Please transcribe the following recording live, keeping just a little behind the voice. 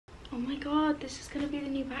my god, this is gonna be the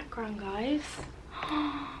new background, guys.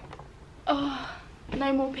 Oh,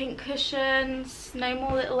 no more pink cushions, no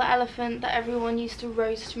more little elephant that everyone used to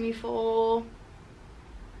roast me for.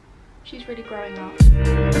 She's really growing up.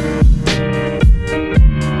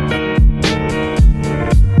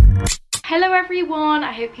 Hello everyone,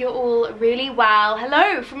 I hope you're all really well.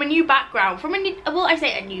 Hello from a new background, from a new, well, I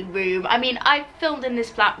say a new room. I mean, I've filmed in this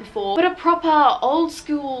flat before, but a proper old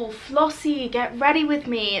school Flossie get ready with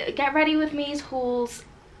me's hauls,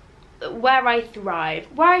 where I thrive,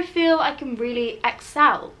 where I feel I can really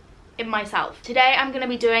excel in myself. Today I'm going to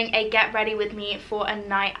be doing a get ready with me for a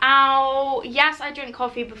night out. Yes, I drink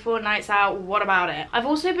coffee before nights out, what about it? I've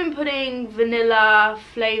also been putting vanilla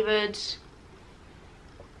flavoured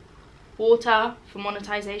water for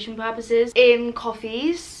monetization purposes in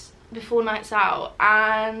coffees before nights out,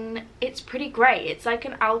 and it's pretty great. It's like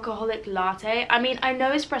an alcoholic latte. I mean, I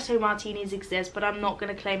know espresso martinis exist, but I'm not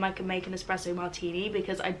going to claim I can make an espresso martini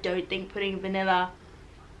because I don't think putting vanilla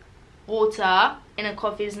water in a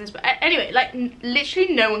coffee is an espresso. Anyway, like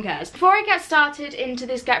literally no one cares. Before I get started into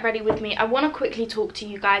this get ready with me, I want to quickly talk to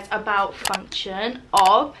you guys about function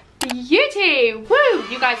of beauty. Woo!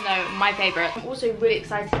 You guys know my favorite. I'm also really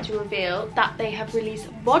excited to reveal that they have released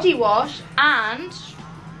body wash and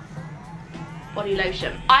body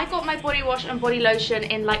lotion. I got my body wash and body lotion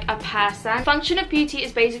in like a pair scent. Function of Beauty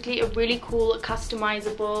is basically a really cool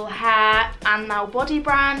customizable hair and now body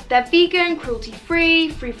brand. They're vegan, cruelty free,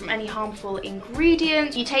 free from any harmful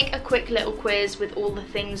ingredients. You take a quick little quiz with all the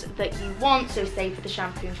things that you want. So say for the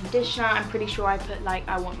shampoo and conditioner, I'm pretty sure I put like,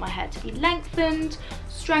 I want my hair to be lengthened,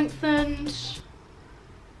 strengthened.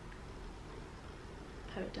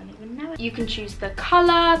 I don't even know it. You can choose the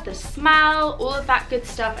colour, the smell, all of that good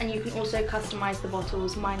stuff, and you can also customise the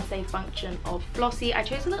bottles. Mine say Function of Flossie. I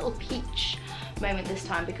chose a little peach moment this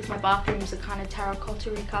time because my bathrooms are kind of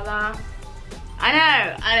terracotta-y colour.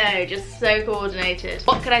 I know, just so coordinated.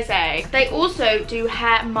 What could I say? They also do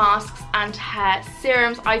hair masks and hair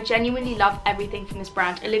serums. I genuinely love everything from this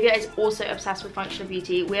brand. Olivia is also obsessed with Function of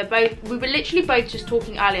Beauty. We were literally both just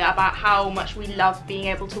talking earlier about how much we love being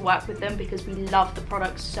able to work with them because we love the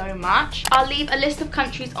products so much. I'll leave a list of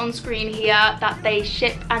countries on screen here that they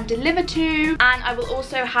ship and deliver to, and I will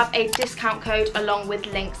also have a discount code along with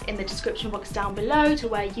links in the description box down below to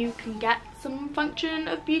where you can get some Function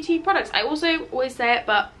of Beauty products. I also always say it,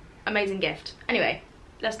 but amazing gift. Anyway,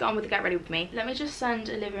 let's get on with the get ready with me. Let me just send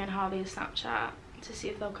Olivia and Harvey a Snapchat to see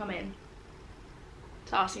if they'll come in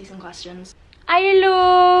to ask me some questions. I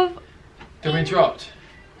love. Don't interrupt.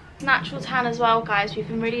 Natural tan as well, guys. We've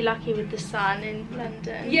been really lucky with the sun in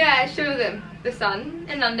London. Yeah, show them the sun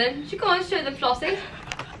in London. Should go and show them Flossie.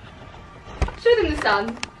 Show them the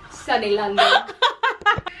sun. Sunny London.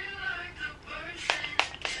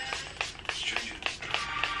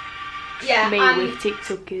 Yeah, me with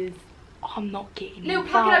TikTokers. I'm not getting no,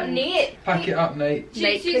 pack it up, Nate. Pack it up, Nate.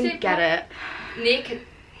 Nate can get it. Nate can.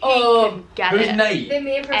 Oh, get who's it. Nate? The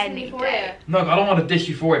main person before you. No, I don't want to dish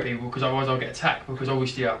Euphoria people because otherwise I'll get attacked. Because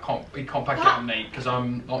obviously we can't pack it up, Nate, because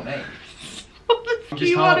I'm not Nate. What the fuck are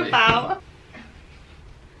you on about?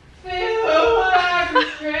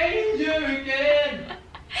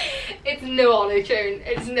 It's no auto-tune.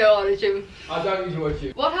 It's no auto-tune. I don't use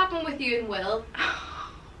auto-tune. What happened with you and Will?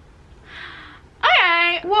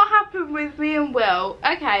 Okay, what happened with me and Will?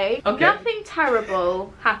 Okay, nothing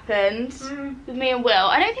terrible happened with me and Will.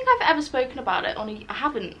 I don't think I've ever spoken about it I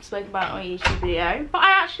haven't spoken about it on a YouTube video, but I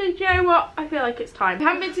actually, do you know what? I feel like it's time. We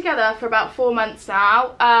haven't been together for about 4 months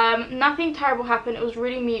now. Nothing terrible happened. It was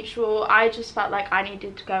really mutual. I just felt like I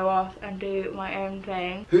needed to go off and do my own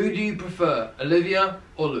thing. Who do you prefer, Olivia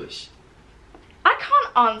or Lewis? I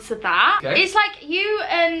can't answer that. Okay. It's like you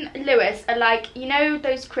and Lewis are like, you know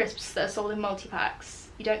those crisps that are sold in multi-packs?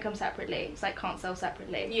 You don't come separately. It's like can't sell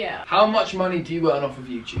separately. Yeah. How much money do you earn off of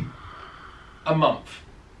YouTube? A month?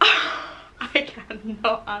 I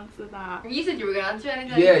cannot answer that. You said you were going to answer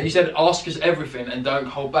anything. Yeah, you said ask us everything and don't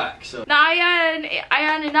hold back, so. No, I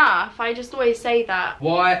earn enough. I just always say that.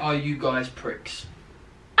 Why are you guys pricks?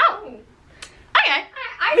 Oh. Okay.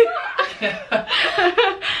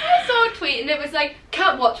 I saw a tweet and it was like,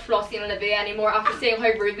 can't watch Flossie and Olivia anymore after seeing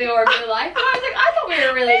how rude they are in real life. And I was like, I thought we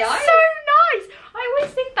were really It's nice. so nice. I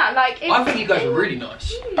always think that, like. I think you guys are really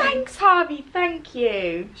nice. Thanks, Harvey. Thank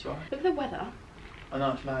you. Sorry. Look at the weather. I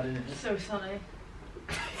know it's mad, isn't it? So sunny.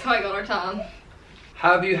 That's how I got our tan.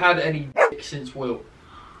 Have you had any dick since Will?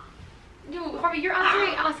 No, Harvey, you're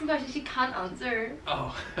asking questions you can't answer.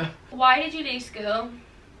 Oh. Why did you leave school?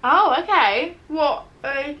 Oh, okay. What?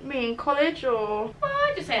 I mean, college or? Well,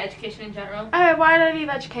 I'd just say education in general. Oh, why did I leave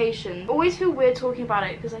education? Always feel weird talking about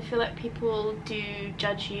it because I feel like people do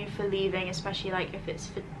judge you for leaving, especially like if it's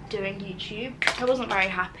for doing YouTube. I wasn't very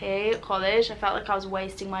happy at college. I felt like I was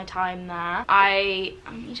wasting my time there.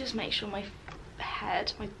 Let me just make sure my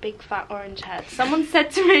head, my big fat orange head. Someone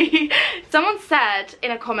said to me, someone said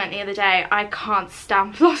in a comment the other day, I can't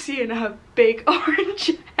stand Flossie and her big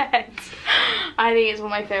orange head. I think it's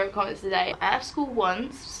one of my favourite comments today. I left school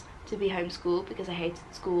once to be homeschooled because I hated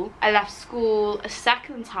school. I left school a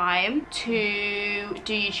second time to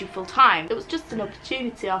do YouTube full time. It was just an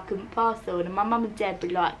opportunity I couldn't pass on, and my mum and dad were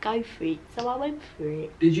like, go for it, so I went for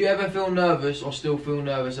it. Did you ever feel nervous or still feel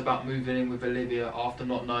nervous about moving in with Olivia after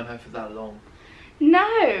not knowing her for that long?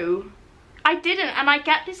 No, I didn't, and I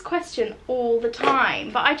get this question all the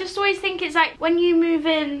time, but I just always think it's like when you move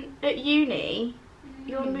in at uni,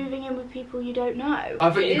 you're moving in with people you don't know. I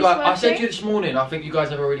think you guys, I said to you this morning, I think you guys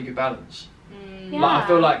have a really good balance. Yeah. Like, I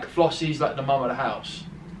feel like Flossie's like the mum of the house.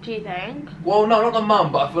 Do you think? Well, no, not the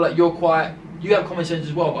mum, but I feel like you have common sense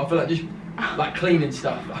as well, but I feel like just like cleaning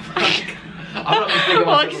stuff. I'm not thinking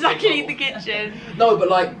Well, exactly, the kitchen. No, but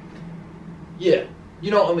like, yeah,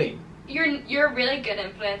 you know what I mean. You're a really good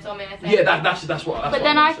influence on me, I think. Yeah, that's what. But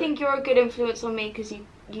then I think you're a good influence on me because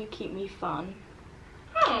you keep me fun.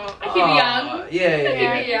 Oh, I keep you young.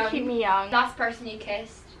 Yeah. You keep me young. Last person you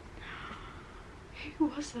kissed. Who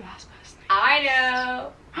was the last person? I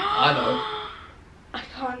know. I know. I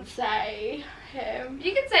can't say him.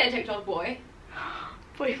 You can say a TikTok boy.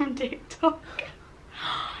 Boy from TikTok.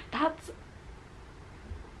 That's.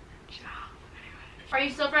 Are you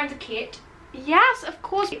still friends with Kate? Yes, of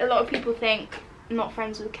course. A lot of people think I'm not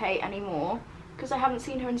friends with Kate anymore because I haven't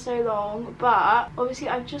seen her in so long, but obviously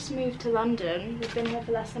I've just moved to London. We've been here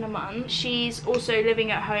for less than a month. She's also living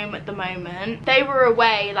at home at the moment. They were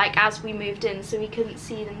away like as we moved in, so we couldn't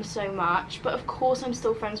see them so much, but of course I'm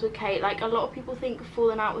still friends with Kate. Like, a lot of people think I've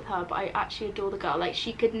fallen out with her, but I actually adore the girl. Like,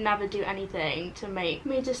 she could never do anything to make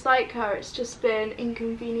me dislike her. It's just been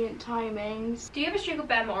inconvenient timings. Do you have a streak with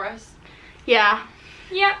Ben Morris? Yeah.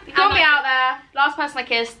 Yep. You got me out there. Last person I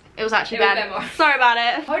kissed, it was actually Ben. Sorry about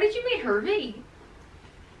it. How did you meet Hervey?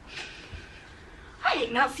 I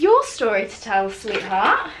think that's your story to tell,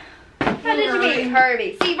 sweetheart. How did you meet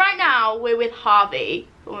Hervey? See, right now we're with Harvey,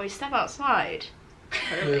 but when we step outside,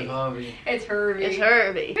 Hervey. It's Hervey. It's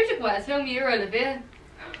Hervey. Who took Wes home? You or Olivia?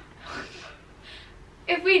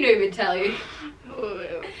 If we knew, we'd tell you.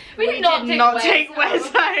 We did not take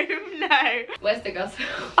Wes home. No. Wes took us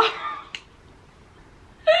home.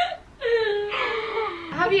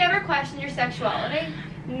 Have you ever questioned your sexuality?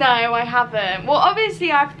 No, I haven't. Well,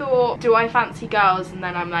 obviously I've thought, do I fancy girls? And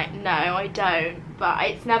then I'm like, no, I don't. But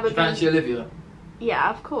it's never been... Fancy Olivia? Yeah,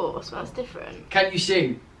 of course. That's different. Can you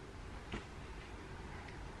sing?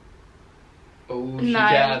 Oh, she No.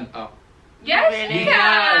 can. Oh. Yes, Really? you You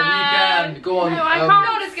can. Go on. No, I can't.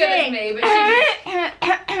 Not as good as me,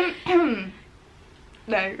 but sing.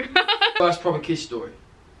 No. First proper kiss story.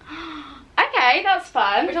 Okay, that's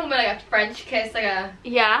fun. we're talking about like a French kiss, like a...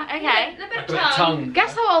 Yeah, okay. A bit of Like a tongue.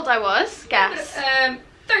 Guess how old I was? Guess.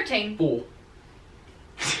 13. 4.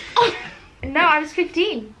 No, I was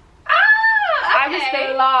 15. Ah, I was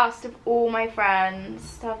the last of all my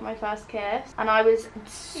friends to have my first kiss, and I was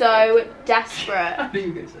so desperate. I knew you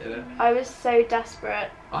were going to say that. I was so desperate.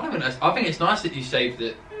 I think it's nice that you saved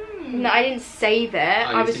it. No, I didn't save it.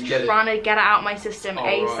 I was trying to get it out of my system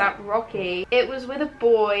ASAP right. Rocky. It was with a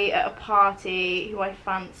boy at a party who I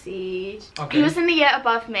fancied. Okay. He was in the year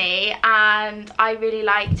above me and I really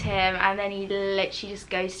liked him, and then he literally just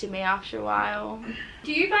ghosted me after a while.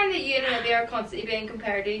 Do you find that you and Olivia are constantly being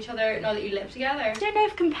compared to each other now that you live together? I don't know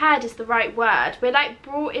if compared is the right word. We're like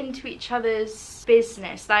brought into each other's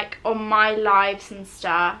business, like on my lives and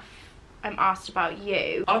stuff. I'm asked about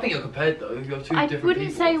you. I don't think you're compared though. You're two different people. I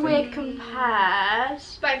wouldn't say we're compared.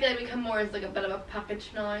 But I feel like we come more as like a bit of a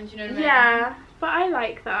package now, do you know what I mean? Yeah, but I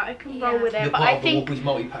like that. I can roll with it. You're but part I of think the Walker's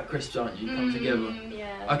multi-pack crisps, aren't you? You come together.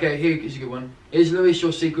 Yeah. Okay, here is a good one. Is Lewis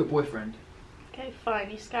your secret boyfriend? okay,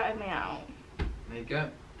 fine. You scouted me out. There you go.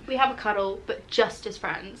 We have a cuddle, but just as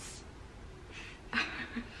friends.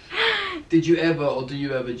 Did you ever or do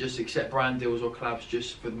you ever just accept brand deals or collabs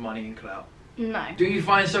just for the money and clout? No. Do you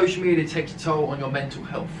find social media takes a toll on your mental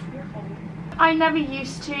health? I never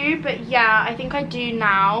used to, but yeah, I think I do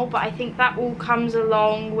now. But I think that all comes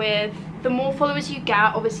along with the more followers you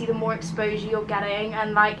get, obviously the more exposure you're getting,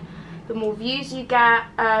 and like the more views you get,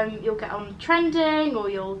 you'll get on trending, or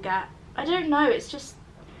you'll get, I don't know, it's just,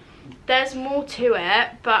 there's more to it.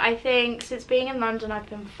 But I think since being in London I've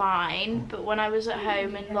been fine, but when I was at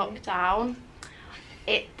home in lockdown,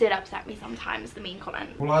 it did upset me sometimes, the mean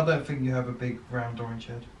comment. Well, I don't think you have a big round orange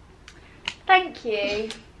head. Thank you.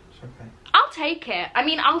 It's okay. I'll take it. I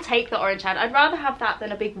mean, I'll take the orange head. I'd rather have that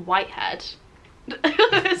than a big white head.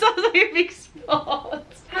 It sounds like a big spot.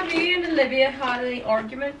 Have you and Olivia had any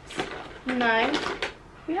arguments? No.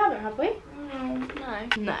 We haven't, have we? No.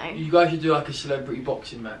 No. You guys should do like a celebrity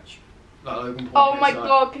boxing match. Like Logan Paul. Oh my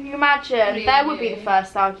god, can you imagine? Really? There would be the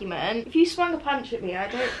first argument. If you swung a punch at me, I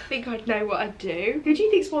don't think I'd know what I'd do. Who do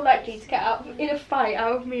you think's more likely to get out in a fight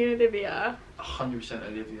out of me and Olivia? 100%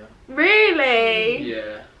 Olivia. Really?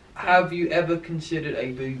 Yeah. Have you ever considered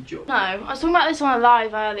a boob job? No, I was talking about this on a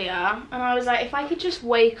live earlier, and I was like, if I could just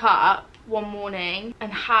wake up one morning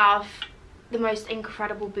and have the most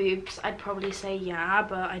incredible boobs, I'd probably say yeah,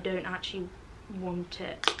 but I don't actually want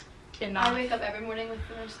it enough. I wake up every morning with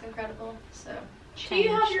the most incredible, so. Do Change.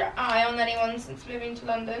 you have your eye on anyone since moving to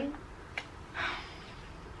London?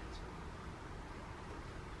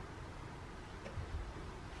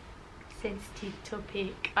 Sensitive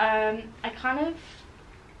topic. I kind of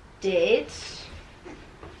did,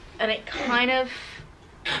 and it kind of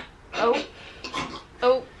oh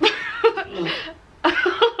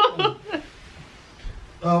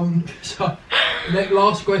So next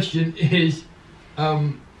last question is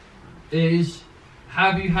have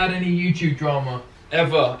you had any YouTube drama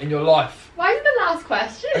ever in your life? Why is it the last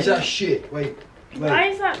question? Is that shit? Wait. why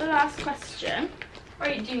is that the last question?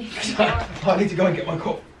 Right, do you I need to go and get my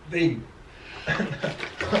coffee.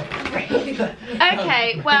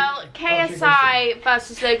 Okay, well, KSI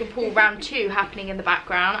versus Logan Paul round 2 happening in the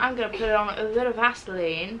background. I'm gonna put on a little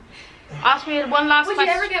Vaseline. Ask me one last Would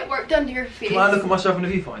question. you ever get work done to your face? Can I look at myself in the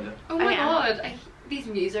viewfinder? Oh my yeah. god, these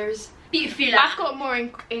musers. Beautiful. I've got a more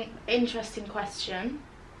interesting question.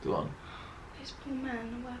 Go on. Those poor men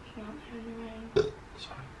are working out there in the rain.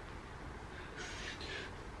 Sorry.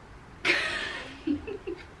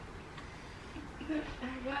 They're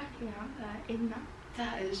working out there in that.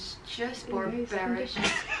 That is just in those barbaric. conditions.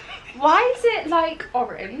 Why is it like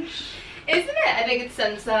orange? Isn't it? I think it's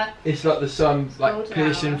sunset. It's like the sun like Golden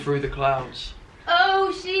piercing hour. through the clouds.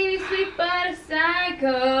 Oh, she's sweet but a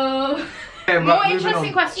psycho. Yeah, More right, moving interesting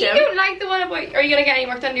on. question. You don't like the one about, are you gonna get any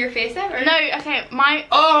work done to your face then? Or? No, okay,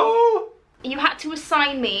 Oh! you had to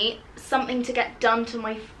assign me something to get done to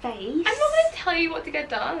my face. I'm not gonna tell you what to get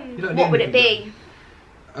done. You don't need What would it anything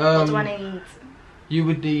be? done. What do I need? You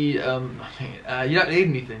would need you don't need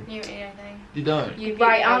anything. You don't need anything. You don't. You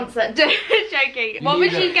Right people. answer. Joking. You What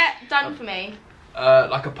would need you a- get done for me?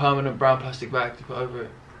 Like a permanent brown plastic bag to put over it.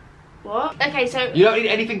 What? Okay, so You don't need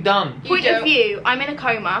anything done. point You of don't. view, I'm in a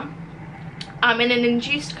coma. I'm in an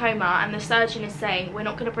induced coma, and the surgeon is saying we're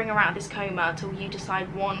not going to bring her out of this coma till you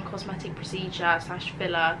decide one cosmetic procedure /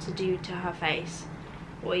 filler to do to her face.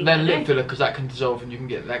 What are you Then gonna lip do? filler, because that can dissolve and you can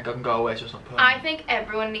get that can go away, so it's not permanent. I think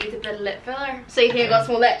everyone needs a bit of lip filler. So you think I got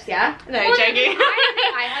small lips, yeah? No, Well, joking.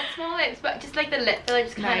 I had small lips, but just like the lip filler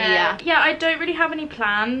just No, kind of. yeah, I don't really have any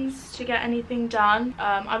plans to get anything done.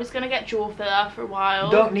 I was gonna get jaw filler for a while.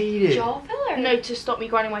 You don't need it. Jaw filler? No, to stop me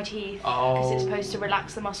grinding my teeth. Because it's Oh. supposed to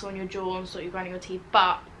relax the muscle in your jaw and stop you grinding your teeth.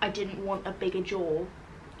 But I didn't want a bigger jaw.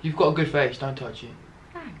 You've got a good face, don't touch it.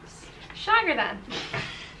 Thanks. Shagger then.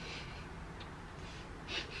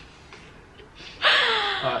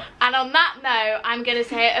 Alright. And on that note, I'm going to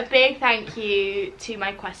say a big thank you to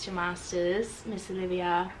my question masters, Miss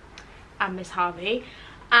Olivia and Miss Harvey.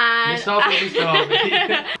 And Miss Harvey, Miss Harvey.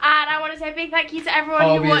 And I want to say a big thank you to everyone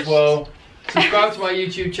Harvey who watched. as well. Subscribe to my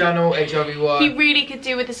YouTube channel, HRVY. He really could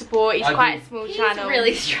do with the support. He's I quite do. a small He's channel.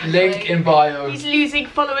 really struggling. Link in bio. He's losing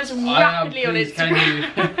followers I am, rapidly on please,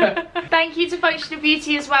 Instagram. can you? Thank you to Functional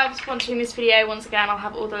Beauty as well for sponsoring this video. Once again, I'll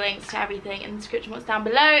have all the links to everything in the description box down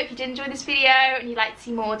below. If you did enjoy this video and you'd like to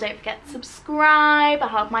see more, don't forget to subscribe. I'll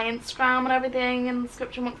have my Instagram and everything in the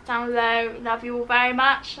description box down below. Love you all very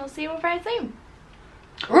much. I'll see you all very soon.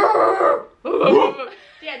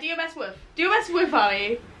 Yeah, do your best woof. Do your best woof,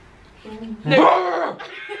 Harvey. Oh,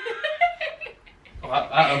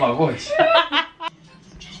 out of my voice.